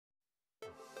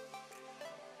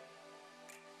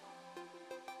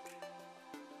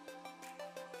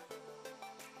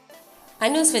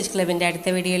Anu's veg ക്ലബിൻ്റെ അടുത്ത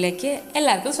വീഡിയോയിലേക്ക്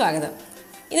എല്ലാവർക്കും സ്വാഗതം.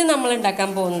 ഇന്ന് നമ്മൾ ഉണ്ടാക്കാൻ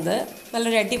പോകുന്നത്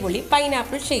നല്ലൊരു അടിപൊളി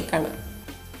പൈനാപ്പിൾ ഷേക്കാണ്.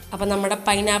 അപ്പോൾ നമ്മുടെ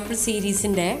പൈനാപ്പിൾ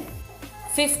സീരീസിൻ്റെ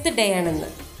 5th ഡേ ആണിന്ന്.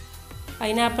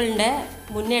 പൈനാപ്പിളിൻ്റെ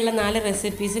മുന്നേ ഉള്ള 4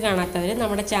 റെസിപ്പീസ് കാണാത്തവർ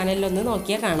നമ്മുടെ ചാനലിലൊന്ന്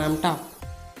നോക്കിയാൽ കാണാം കേട്ടോ.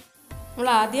 നമ്മൾ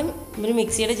ആദ്യം ഒരു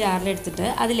മിക്സിയുടെ ജാറിലെടുത്തിട്ട്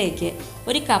അതിലേക്ക്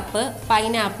 1 കപ്പ്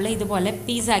പൈനാപ്പിൾ ഇതുപോലെ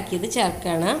പീസാക്കിയത്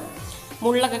ചേർക്കുകയാണ്.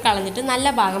 മുള്ളൊക്കെ കളഞ്ഞിട്ട് നല്ല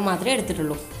ഭാഗം മാത്രമേ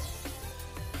എടുത്തിട്ടുള്ളൂ.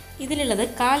 ഇതിലുള്ളത്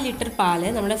 1/4 ലിറ്റർ പാല്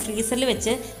നമ്മൾ ഫ്രീസറിൽ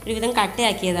വെച്ച് ഒരുവിധം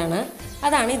കട്ടയാക്കിയതാണ്.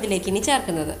 അതാണ് ഇതിലേക്ക് ഇനി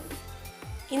ചേർക്കുന്നത്.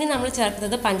 ഇനി നമ്മൾ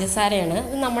ചേർക്കുന്നത് പഞ്ചസാരയാണ്.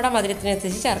 ഇത് നമ്മുടെ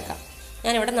മധുരത്തിനനുസരിച്ച് ചേർക്കാം.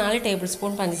 ഞാനിവിടെ 4 ടേബിൾ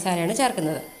സ്പൂൺ പഞ്ചസാരയാണ്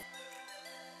ചേർക്കുന്നത്.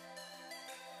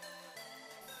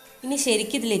 ഇനി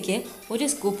ശരിക്കും ഇതിലേക്ക്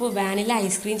 1 സ്കൂപ്പ് വാനില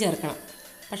ഐസ്ക്രീം ചേർക്കണം.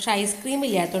 പക്ഷേ ഐസ്ക്രീം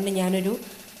ഇല്ലാത്തതുകൊണ്ട് ഞാനൊരു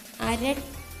 1/2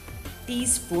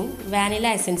 ടീസ്പൂൺ വാനില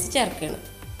എസൻസ് ചേർക്കുകയാണ്.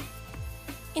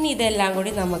 ഇനി ഇതെല്ലാം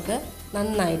കൂടി നമുക്ക്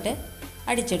നന്നായിട്ട്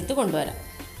അടിച്ചെടുത്ത് കൊണ്ടുവരാം.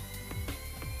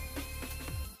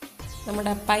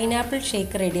 നമ്മുടെ പൈനാപ്പിൾ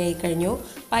ഷേക്ക് റെഡി ആയി കഴിഞ്ഞു.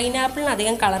 പൈനാപ്പിളിന്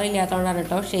അധികം കളറില്ലാത്തതുകൊണ്ടാണ്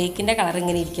കേട്ടോ ഷേക്കിൻ്റെ കളർ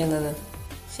ഇങ്ങനെ ഇരിക്കുന്നത്.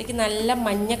 ഷേക്ക് നല്ല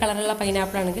മഞ്ഞ കളറുള്ള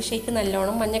പൈനാപ്പിളാണെങ്കിൽ ഷേക്ക്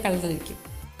നല്ലോണം മഞ്ഞ കളറിലിരിക്കും.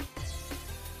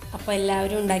 അപ്പോൾ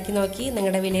എല്ലാവരും ഉണ്ടാക്കി നോക്കി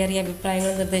നിങ്ങളുടെ വിലയേറിയ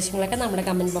അഭിപ്രായങ്ങളും നിർദ്ദേശങ്ങളൊക്കെ നമ്മുടെ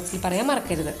കമൻറ്റ് ബോക്സിൽ പറയാൻ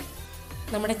മറക്കരുത്.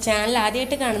 നമ്മുടെ ചാനൽ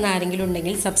ആദ്യമായിട്ട് കാണുന്ന ആരെങ്കിലും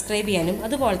ഉണ്ടെങ്കിൽ സബ്സ്ക്രൈബ് ചെയ്യാനും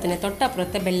അതുപോലെ തന്നെ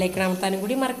തൊട്ടപ്പുറത്തെ ബെല്ലൈക്കൺ അമർത്താനും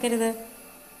കൂടി മറക്കരുത്.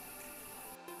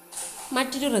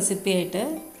 മറ്റൊരു റെസിപ്പിയായിട്ട്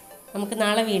നമുക്ക്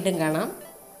നാളെ വീണ്ടും കാണാം.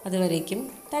 അതുവരേക്കും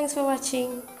താങ്ക്സ് ഫോർ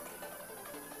വാച്ചിങ്.